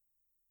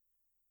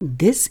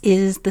This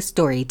is the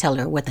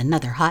storyteller with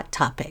another hot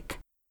topic.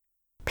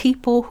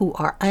 People who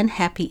are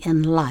unhappy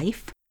in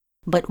life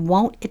but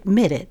won't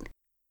admit it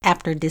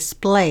after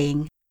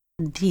displaying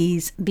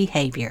these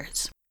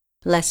behaviors.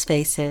 Let's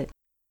face it,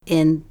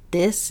 in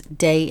this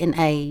day and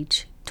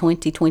age,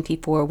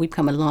 2024, we've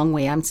come a long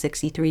way. I'm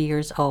 63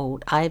 years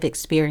old. I've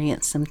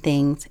experienced some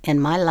things in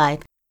my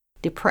life.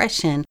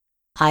 Depression,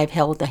 I've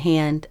held the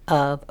hand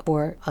of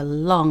for a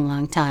long,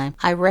 long time.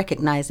 I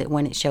recognize it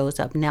when it shows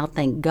up. Now,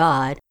 thank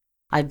God,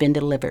 I've been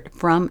delivered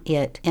from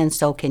it, and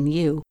so can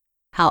you.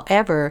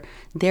 However,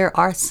 there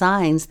are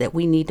signs that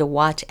we need to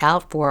watch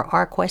out for,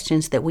 are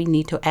questions that we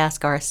need to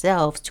ask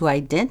ourselves to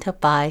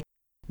identify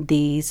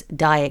these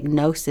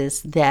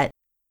diagnoses that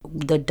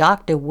the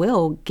doctor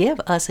will give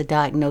us a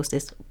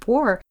diagnosis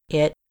for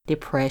it: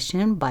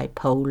 depression,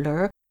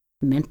 bipolar,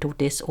 mental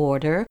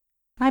disorder.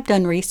 I've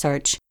done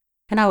research,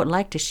 and I would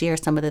like to share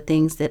some of the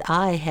things that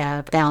I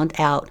have found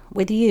out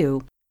with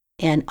you,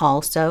 and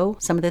also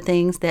some of the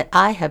things that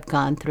I have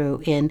gone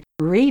through in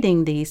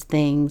reading these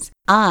things.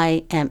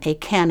 I am a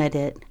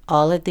candidate.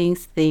 All of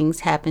these things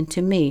happen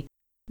to me.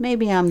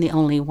 Maybe I'm the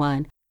only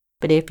one,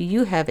 but if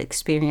you have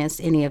experienced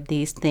any of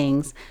these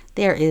things,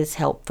 there is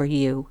help for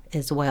you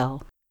as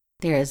well.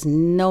 There is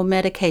no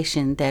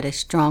medication that is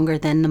stronger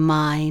than the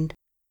mind,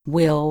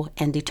 will,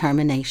 and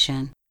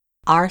determination.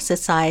 Our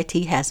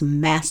society has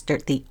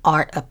mastered the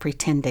art of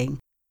pretending,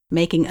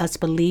 making us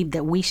believe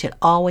that we should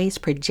always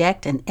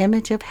project an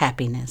image of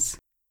happiness.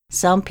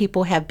 Some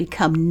people have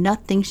become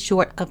nothing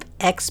short of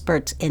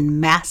experts in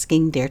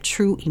masking their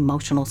true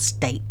emotional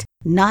state,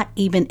 not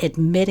even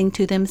admitting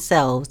to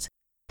themselves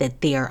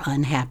that they are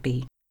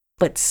unhappy.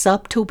 But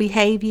subtle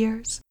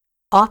behaviors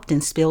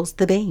often spills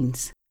the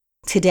beans.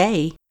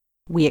 Today,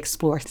 we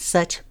explore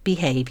such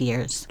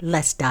behaviors.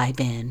 Let's dive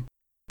in.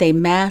 They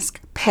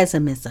mask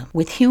pessimism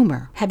with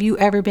humor. Have you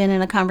ever been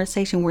in a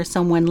conversation where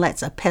someone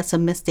lets a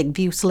pessimistic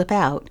view slip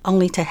out,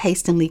 only to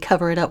hastily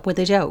cover it up with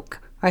a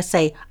joke or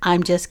say,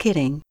 "I'm just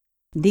kidding"?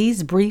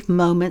 These brief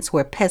moments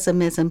where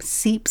pessimism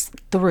seeps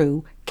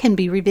through can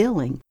be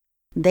revealing.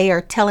 They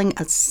are telling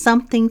us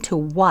something to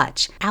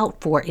watch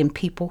out for in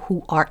people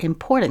who are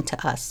important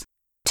to us.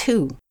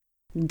 2.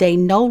 They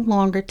no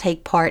longer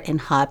take part in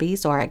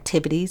hobbies or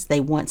activities they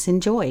once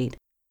enjoyed.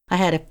 I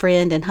had a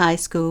friend in high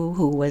school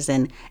who was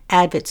an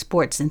avid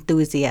sports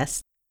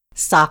enthusiast.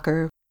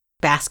 Soccer,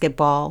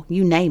 basketball,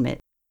 you name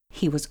it.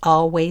 He was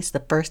always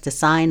the first to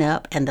sign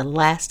up and the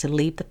last to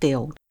leave the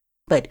field.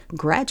 But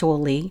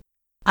gradually,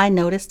 I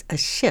noticed a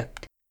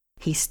shift.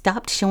 He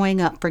stopped showing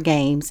up for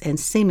games and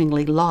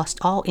seemingly lost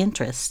all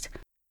interest.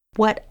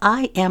 What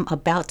I am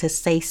about to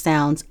say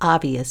sounds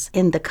obvious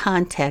in the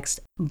context,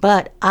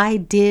 but I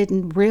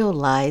didn't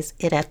realize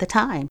it at the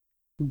time.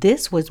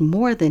 This was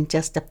more than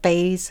just a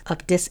phase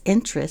of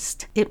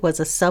disinterest. It was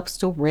a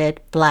subtle red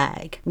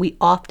flag. We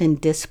often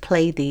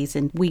display these,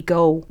 and we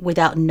go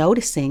without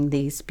noticing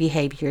these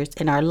behaviors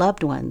in our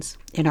loved ones,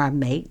 in our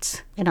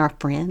mates, in our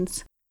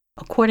friends.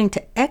 According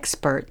to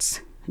experts,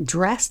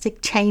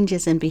 drastic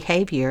changes in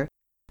behavior,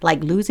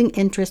 like losing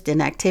interest in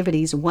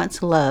activities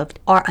once loved,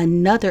 are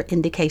another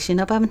indication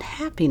of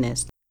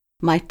unhappiness.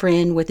 My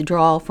friend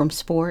withdrawal from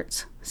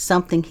sports,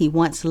 something he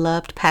once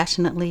loved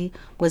passionately,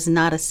 was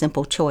not a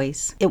simple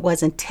choice. It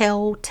was a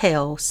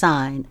telltale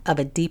sign of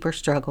a deeper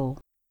struggle.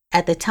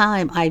 At the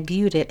time, I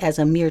viewed it as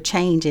a mere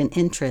change in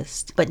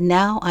interest, but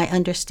now I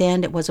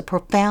understand it was a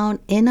profound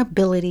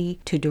inability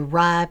to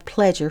derive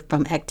pleasure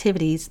from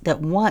activities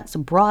that once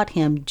brought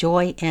him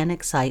joy and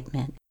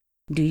excitement.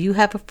 Do you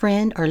have a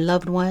friend or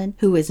loved one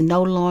who is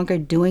no longer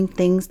doing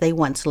things they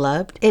once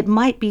loved? It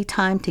might be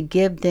time to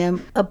give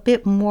them a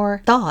bit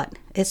more thought,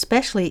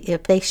 especially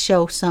if they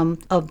show some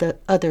of the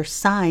other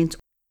signs.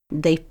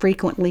 They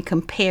frequently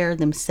compare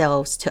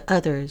themselves to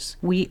others.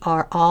 We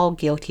are all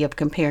guilty of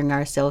comparing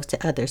ourselves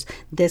to others.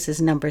 This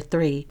is number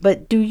 3.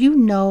 But do you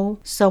know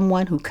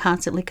someone who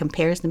constantly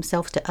compares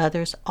themselves to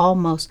others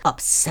almost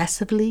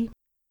obsessively?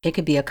 It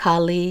could be a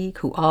colleague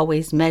who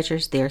always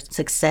measures their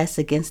success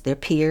against their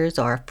peers,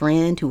 or a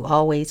friend who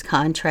always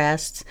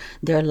contrasts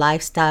their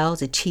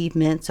lifestyles,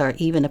 achievements, or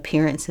even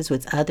appearances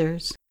with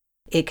others.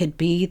 It could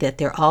be that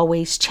they're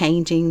always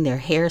changing their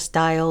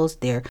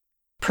hairstyles, their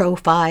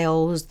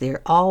profiles.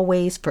 They're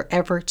always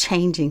forever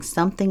changing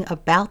something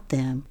about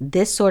them.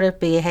 This sort of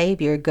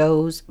behavior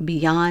goes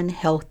beyond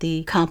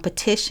healthy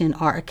competition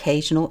or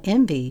occasional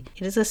envy.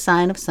 It is a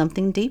sign of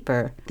something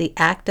deeper. The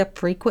act of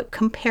frequent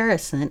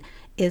comparison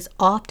is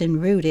often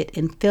rooted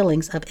in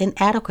feelings of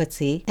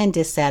inadequacy and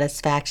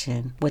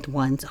dissatisfaction with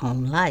one's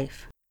own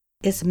life.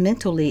 It's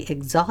mentally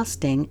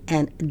exhausting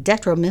and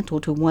detrimental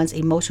to one's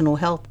emotional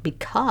health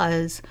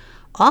because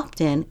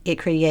often it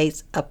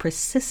creates a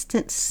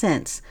persistent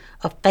sense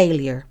of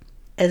failure,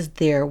 as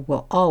there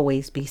will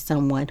always be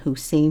someone who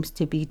seems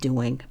to be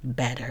doing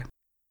better.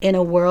 In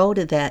a world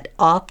that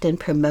often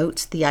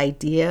promotes the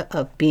idea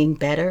of being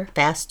better,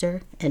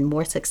 faster, and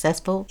more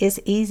successful, it's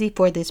easy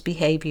for this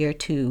behavior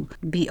to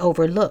be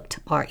overlooked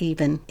or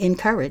even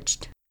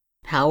encouraged.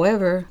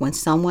 However, when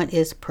someone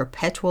is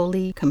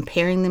perpetually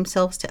comparing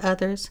themselves to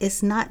others,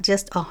 it's not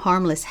just a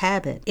harmless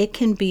habit. It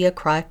can be a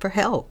cry for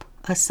help,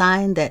 a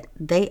sign that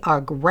they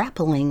are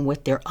grappling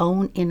with their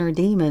own inner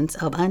demons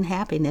of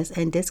unhappiness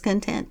and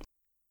discontent.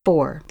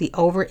 4. The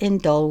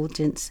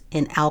overindulgence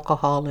in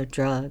alcohol or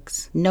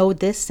drugs. No,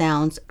 this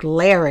sounds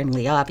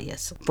glaringly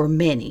obvious for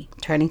many.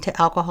 Turning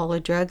to alcohol or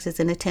drugs is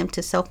an attempt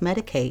to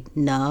self-medicate,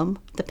 numb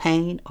the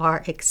pain,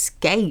 or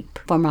escape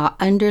from our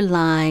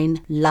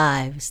underlying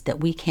lives that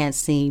we can't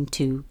seem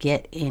to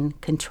get in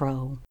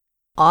control.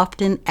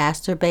 Often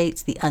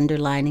exacerbates the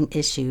underlying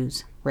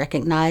issues.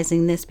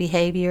 Recognizing this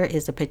behavior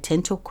is a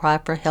potential cry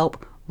for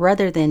help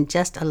rather than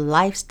just a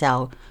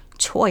lifestyle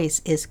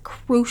choice is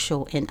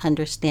crucial in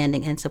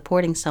understanding and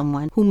supporting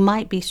someone who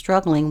might be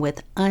struggling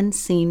with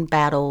unseen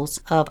battles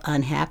of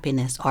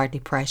unhappiness or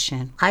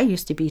depression. I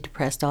used to be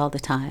depressed all the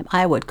time.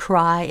 I would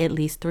cry at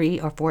least 3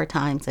 or 4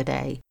 times a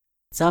day.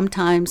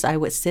 Sometimes I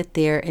would sit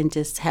there and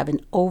just have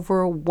an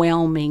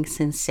overwhelming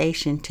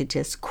sensation to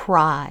just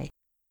cry.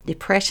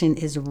 Depression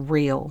is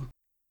real.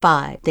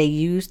 5. They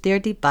use their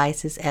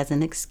devices as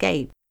an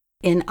escape.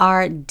 In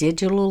our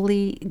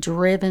digitally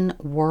driven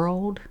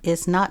world,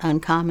 it's not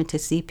uncommon to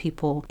see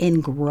people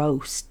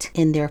engrossed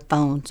in their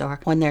phones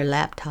or on their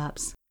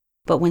laptops.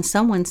 But when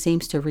someone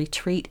seems to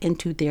retreat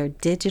into their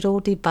digital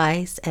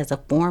device as a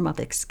form of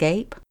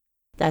escape,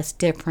 that's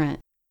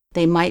different.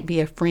 They might be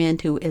a friend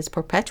who is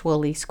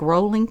perpetually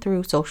scrolling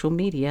through social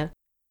media,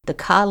 the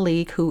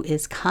colleague who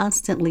is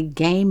constantly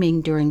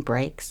gaming during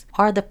breaks,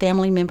 or the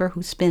family member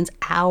who spends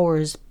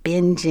hours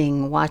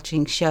binging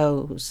watching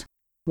shows.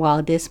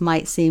 While this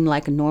might seem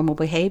like a normal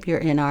behavior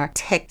in our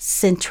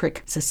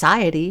tech-centric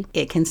society,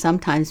 it can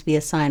sometimes be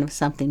a sign of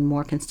something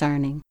more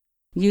concerning.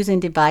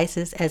 Using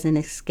devices as an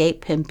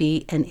escape can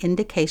be an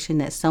indication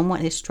that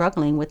someone is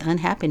struggling with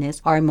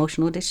unhappiness or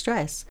emotional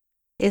distress.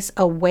 It's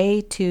a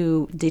way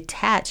to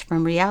detach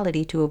from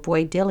reality to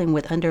avoid dealing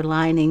with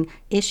underlying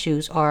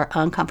issues or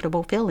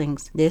uncomfortable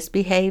feelings. This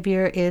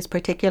behavior is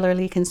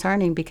particularly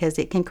concerning because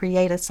it can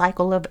create a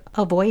cycle of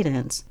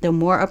avoidance. The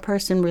more a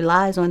person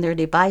relies on their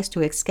device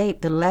to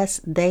escape, the less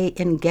they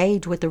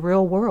engage with the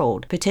real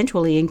world,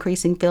 potentially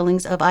increasing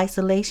feelings of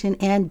isolation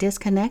and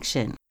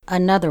disconnection.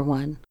 Another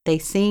one, they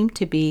seem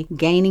to be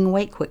gaining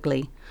weight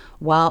quickly.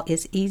 While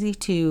it's easy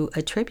to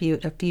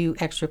attribute a few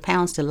extra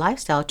pounds to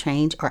lifestyle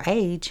change or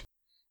age,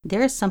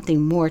 there is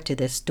something more to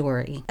this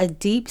story. A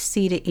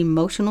deep-seated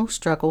emotional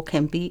struggle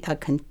can be a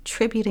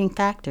contributing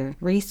factor.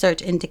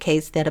 Research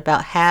indicates that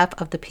about half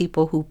of the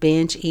people who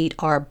binge eat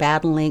are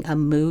battling a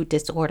mood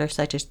disorder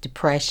such as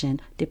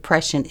depression.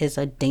 Depression is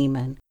a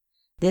demon.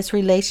 This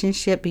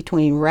relationship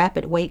between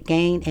rapid weight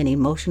gain and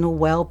emotional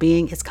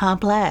well-being is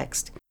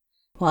complex.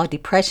 While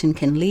depression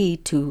can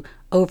lead to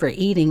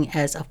overeating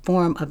as a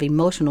form of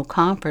emotional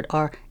comfort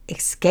or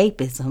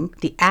escapism,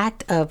 the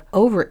act of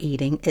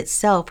overeating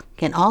itself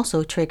can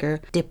also trigger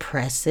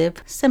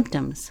depressive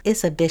symptoms.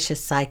 It's a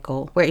vicious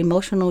cycle where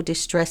emotional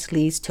distress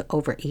leads to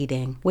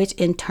overeating, which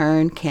in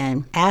turn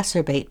can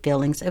exacerbate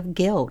feelings of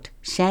guilt,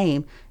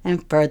 shame,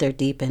 and further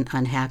deepen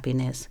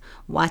unhappiness.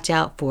 Watch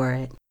out for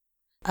it.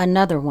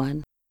 Another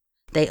one.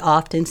 They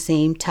often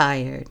seem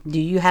tired.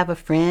 Do you have a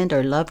friend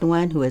or loved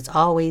one who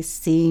always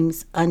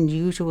seems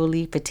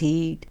unusually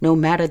fatigued, no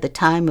matter the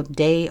time of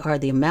day or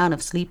the amount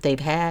of sleep they've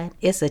had?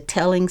 It's a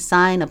telling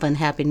sign of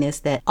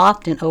unhappiness that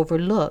often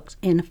overlooked.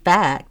 In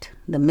fact,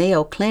 the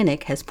Mayo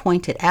Clinic has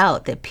pointed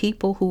out that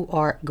people who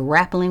are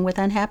grappling with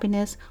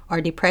unhappiness or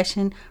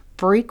depression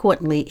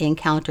frequently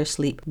encounter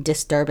sleep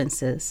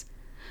disturbances.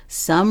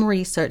 Some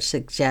research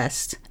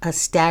suggests a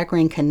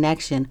staggering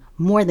connection.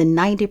 More than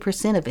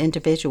 90% of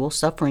individuals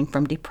suffering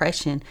from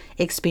depression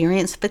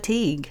experience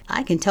fatigue.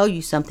 I can tell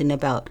you something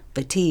about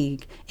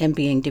fatigue and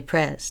being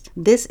depressed.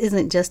 This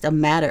isn't just a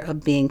matter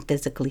of being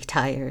physically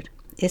tired.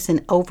 It's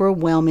an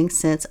overwhelming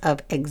sense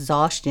of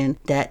exhaustion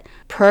that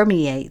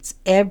permeates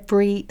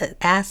every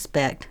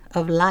aspect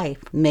of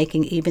life,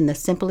 making even the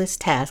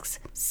simplest tasks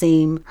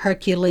seem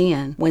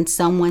Herculean. When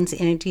someone's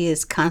energy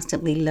is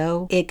constantly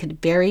low, it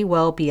could very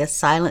well be a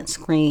silent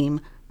scream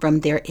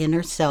from their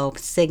inner self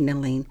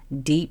signaling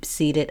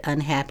deep-seated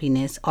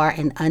unhappiness or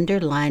an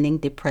underlying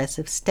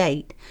depressive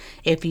state.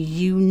 If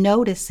you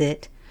notice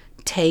it,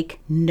 take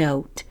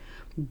note.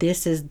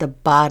 This is the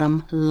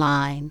bottom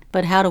line.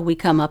 But how do we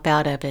come up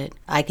out of it?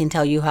 I can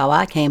tell you how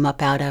I came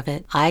up out of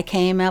it. I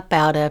came up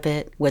out of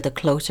it with a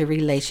closer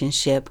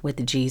relationship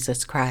with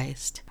Jesus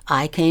Christ.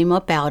 I came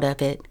up out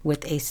of it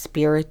with a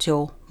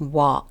spiritual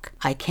walk.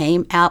 I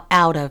came out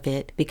of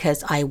it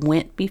because I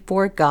went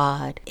before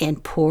God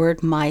and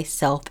poured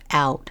myself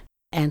out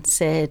and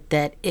said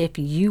that if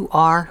you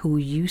are who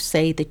you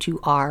say that you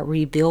are,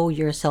 reveal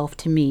yourself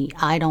to me.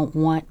 I don't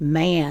want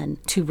man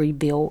to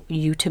reveal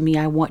you to me.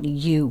 I want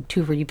you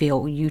to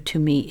reveal you to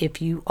me.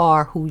 If you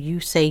are who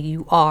you say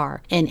you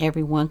are and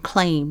everyone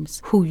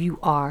claims who you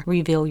are,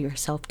 reveal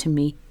yourself to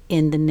me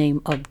in the name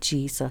of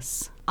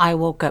Jesus. I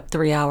woke up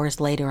 3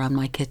 hours later on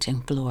my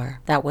kitchen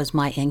floor. That was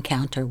my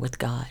encounter with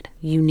God.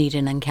 You need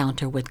an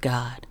encounter with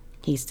God.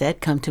 He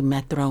said, come to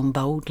my throne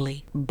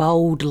boldly.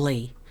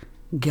 Boldly.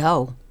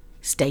 Go.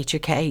 State your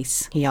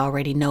case. He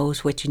already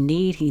knows what you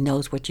need. He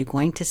knows what you're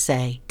going to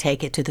say.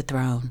 Take it to the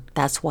throne.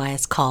 That's why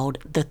it's called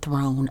the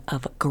throne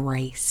of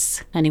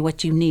grace. Honey,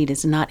 what you need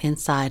is not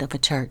inside of a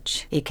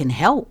church. It can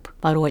help,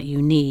 but what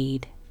you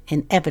need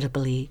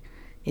inevitably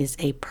is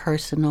a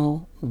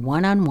personal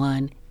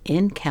one-on-one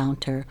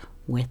encounter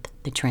with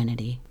the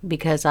Trinity.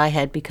 Because I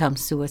had become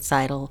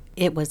suicidal,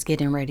 it was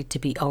getting ready to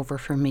be over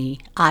for me.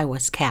 I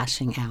was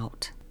cashing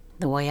out.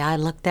 The way I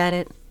looked at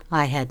it,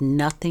 I had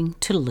nothing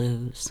to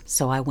lose,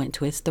 so I went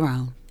to his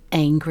throne.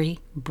 Angry,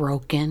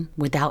 broken,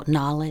 without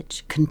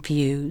knowledge,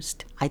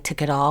 confused. I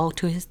took it all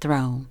to his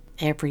throne.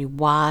 Every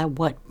why,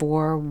 what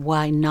for,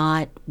 why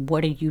not,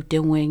 what are you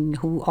doing,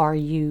 who are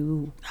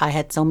you? I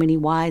had so many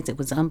whys, it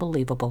was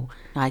unbelievable.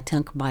 I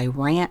took my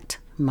rant,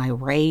 my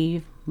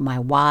rave, my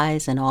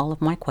whys, and all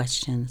of my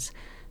questions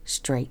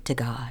straight to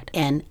God.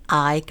 And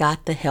I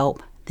got the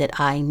help that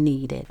I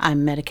needed.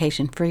 I'm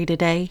medication free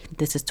today.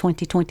 This is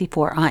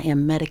 2024. I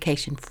am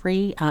medication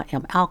free. I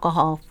am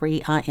alcohol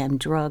free. I am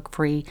drug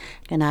free.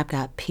 And I've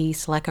got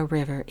peace like a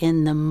river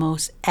in the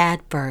most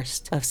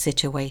adverse of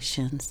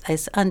situations.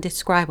 It's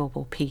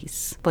undescribable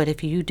peace. But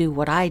if you do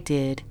what I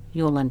did,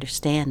 you'll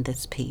understand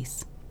this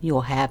peace.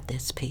 You'll have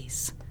this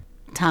peace.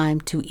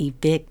 Time to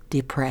evict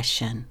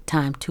depression.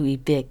 Time to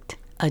evict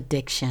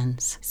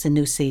addictions. It's a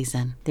new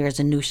season. There's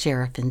a new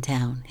sheriff in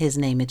town. His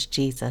name is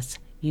Jesus.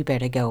 You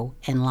better go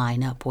and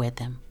line up with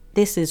him.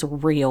 This is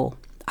real.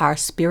 Our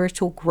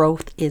spiritual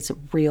growth is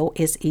real.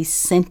 It's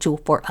essential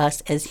for us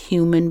as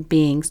human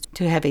beings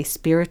to have a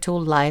spiritual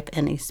life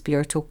and a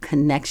spiritual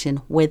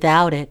connection.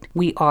 Without it,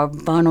 we are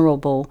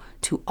vulnerable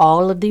to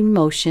all of the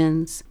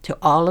emotions, to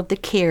all of the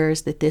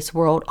cares that this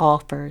world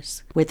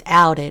offers.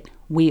 Without it,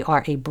 we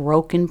are a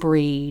broken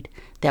breed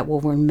that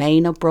will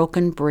remain a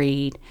broken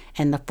breed,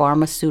 and the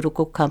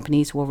pharmaceutical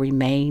companies will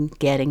remain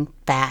getting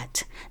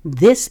fat.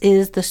 This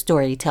is the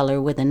storyteller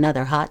with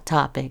another hot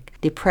topic.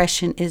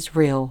 Depression is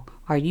real.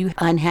 Are you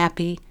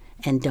unhappy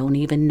and don't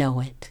even know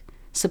it?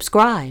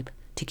 Subscribe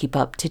to keep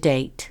up to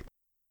date.